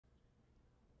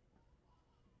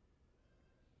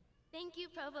Thank you,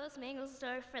 Provost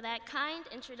Mangelsdorf, for that kind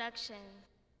introduction.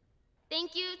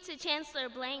 Thank you to Chancellor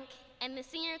Blank and the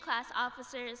senior class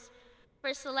officers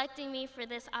for selecting me for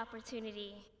this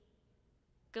opportunity.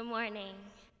 Good morning.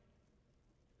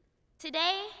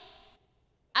 Today,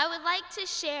 I would like to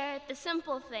share the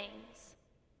simple things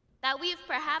that we've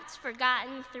perhaps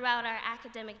forgotten throughout our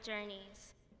academic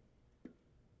journeys.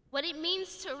 What it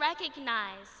means to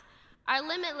recognize our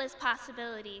limitless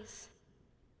possibilities,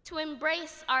 to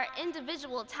embrace our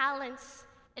individual talents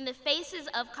in the faces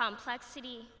of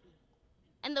complexity,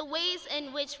 and the ways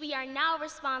in which we are now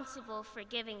responsible for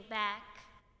giving back.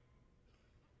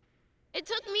 It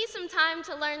took me some time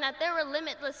to learn that there were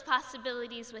limitless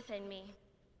possibilities within me.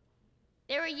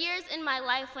 There were years in my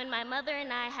life when my mother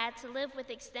and I had to live with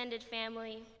extended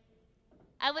family.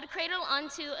 I would cradle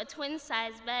onto a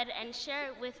twin-sized bed and share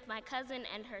it with my cousin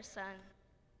and her son.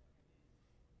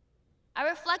 I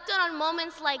reflected on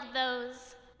moments like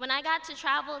those when I got to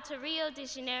travel to Rio de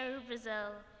Janeiro,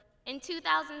 Brazil in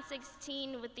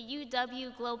 2016 with the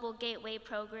UW Global Gateway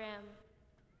program.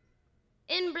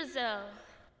 In Brazil,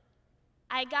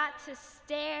 I got to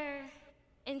stare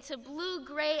into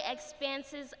blue-gray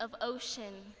expanses of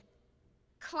ocean,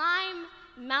 climb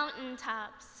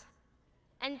mountaintops,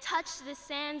 and touch the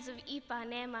sands of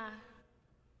Ipanema.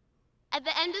 At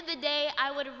the end of the day,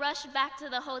 I would rush back to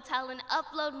the hotel and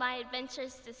upload my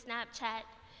adventures to Snapchat.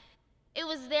 It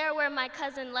was there where my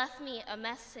cousin left me a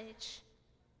message.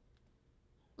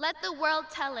 Let the world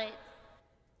tell it,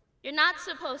 you're not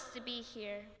supposed to be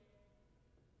here.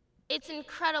 It's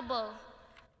incredible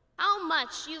how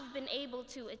much you've been able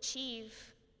to achieve.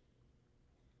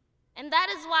 And that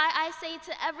is why I say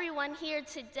to everyone here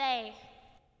today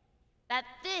that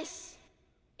this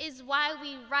is why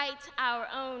we write our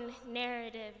own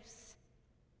narratives.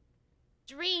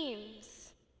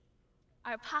 Dreams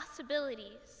are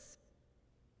possibilities,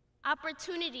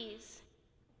 opportunities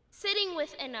sitting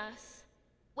within us,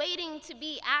 waiting to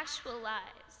be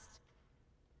actualized,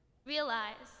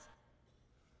 realized.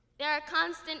 There are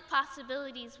constant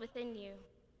possibilities within you,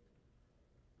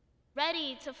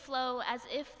 ready to flow as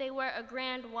if they were a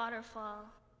grand waterfall.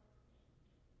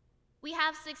 We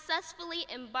have successfully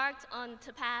embarked on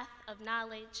the path of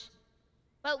knowledge,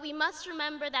 but we must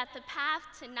remember that the path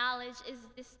to knowledge is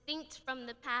distinct from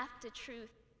the path to truth.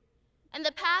 And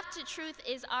the path to truth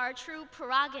is our true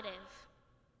prerogative.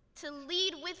 To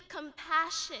lead with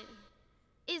compassion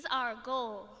is our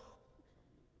goal.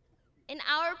 In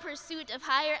our pursuit of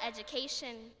higher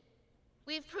education,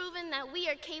 we've proven that we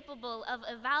are capable of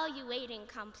evaluating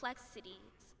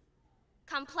complexities.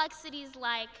 Complexities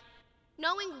like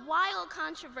knowing while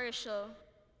controversial,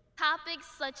 topics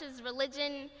such as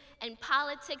religion and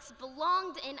politics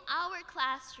belonged in our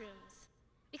classrooms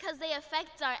because they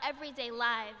affect our everyday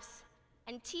lives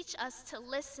and teach us to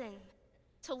listen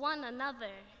to one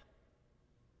another.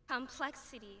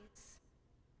 Complexities.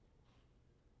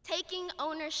 Taking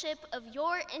ownership of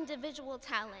your individual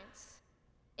talents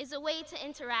is a way to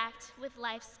interact with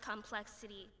life's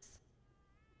complexities.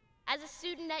 As a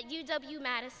student at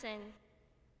UW-Madison,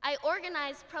 I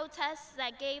organized protests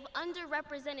that gave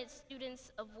underrepresented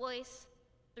students a voice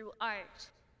through art.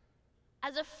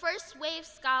 As a first-wave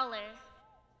scholar,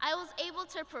 I was able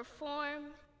to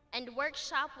perform and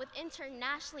workshop with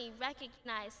internationally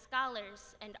recognized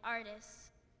scholars and artists.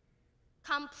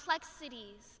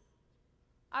 Complexities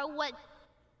are what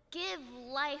give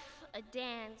life a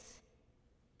dance,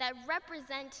 that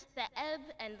represent the ebb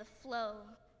and the flow.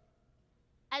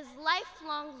 As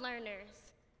lifelong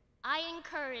learners, I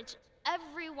encourage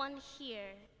everyone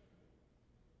here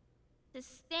to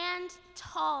stand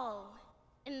tall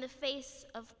in the face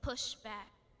of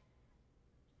pushback.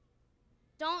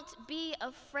 Don't be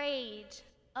afraid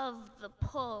of the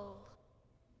pull.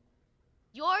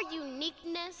 Your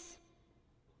uniqueness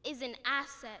is an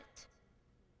asset.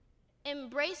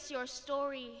 Embrace your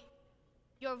story,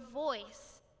 your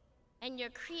voice, and your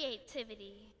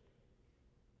creativity.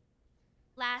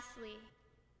 Lastly,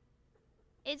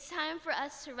 it's time for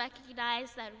us to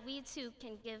recognize that we too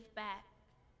can give back,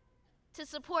 to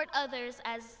support others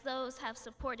as those have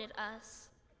supported us.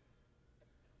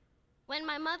 When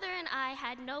my mother and I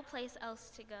had no place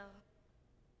else to go,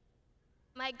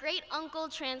 my great uncle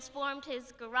transformed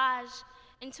his garage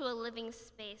into a living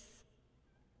space.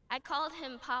 I called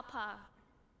him Papa.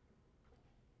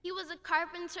 He was a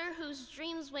carpenter whose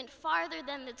dreams went farther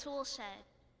than the tool shed.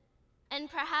 And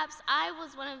perhaps I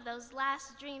was one of those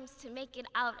last dreams to make it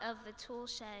out of the tool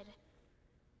shed.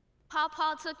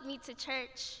 Papa took me to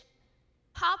church.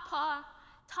 Papa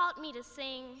taught me to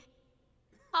sing.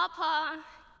 Papa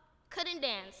couldn't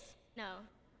dance, no.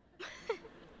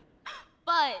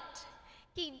 But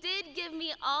He did give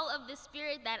me all of the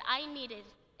spirit that I needed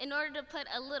in order to put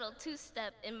a little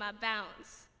two-step in my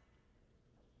bounce.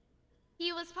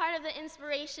 He was part of the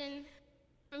inspiration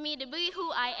for me to be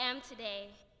who I am today.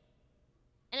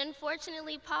 And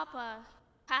unfortunately, Papa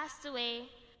passed away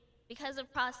because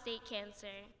of prostate cancer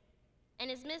and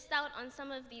has missed out on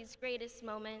some of these greatest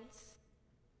moments.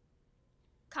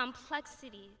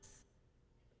 Complexities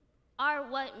are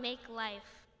what make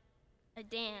life a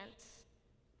dance.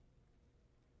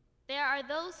 There are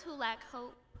those who lack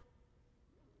hope,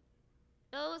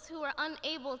 those who are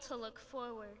unable to look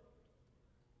forward,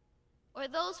 or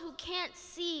those who can't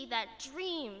see that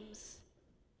dreams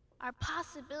are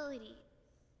possibilities.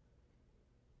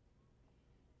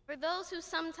 For those who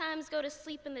sometimes go to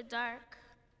sleep in the dark,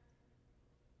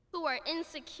 who are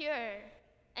insecure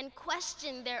and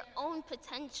question their own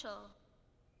potential,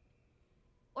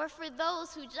 or for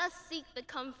those who just seek the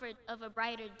comfort of a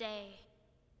brighter day,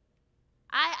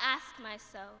 I ask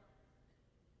myself,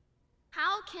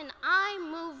 how can I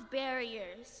move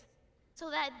barriers so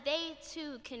that they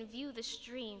too can view the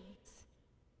streams?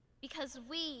 Because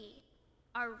we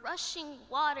are rushing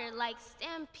water like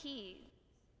stampedes,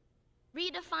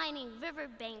 redefining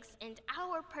riverbanks and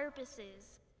our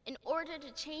purposes in order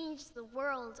to change the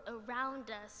world around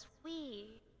us.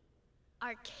 We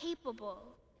are capable.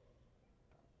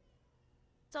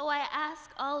 So I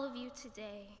ask all of you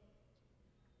today,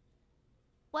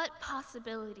 what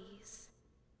possibilities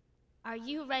are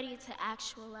you ready to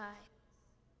actualize?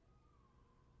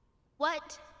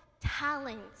 What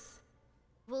talents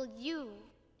will you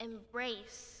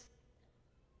embrace?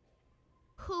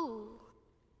 Who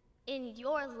in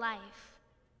your life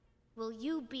will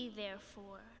you be there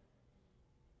for?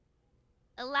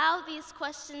 Allow these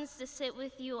questions to sit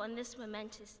with you on this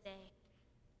momentous day.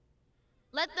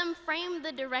 Let them frame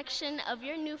the direction of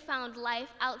your newfound life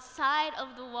outside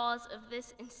of the walls of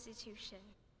this institution.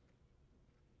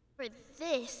 For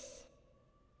this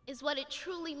is what it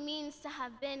truly means to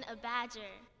have been a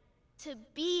Badger, to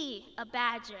be a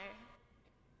Badger,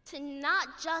 to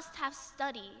not just have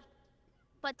studied,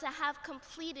 but to have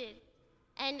completed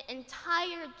an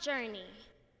entire journey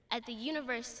at the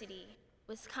University,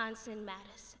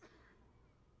 Wisconsin-Madison.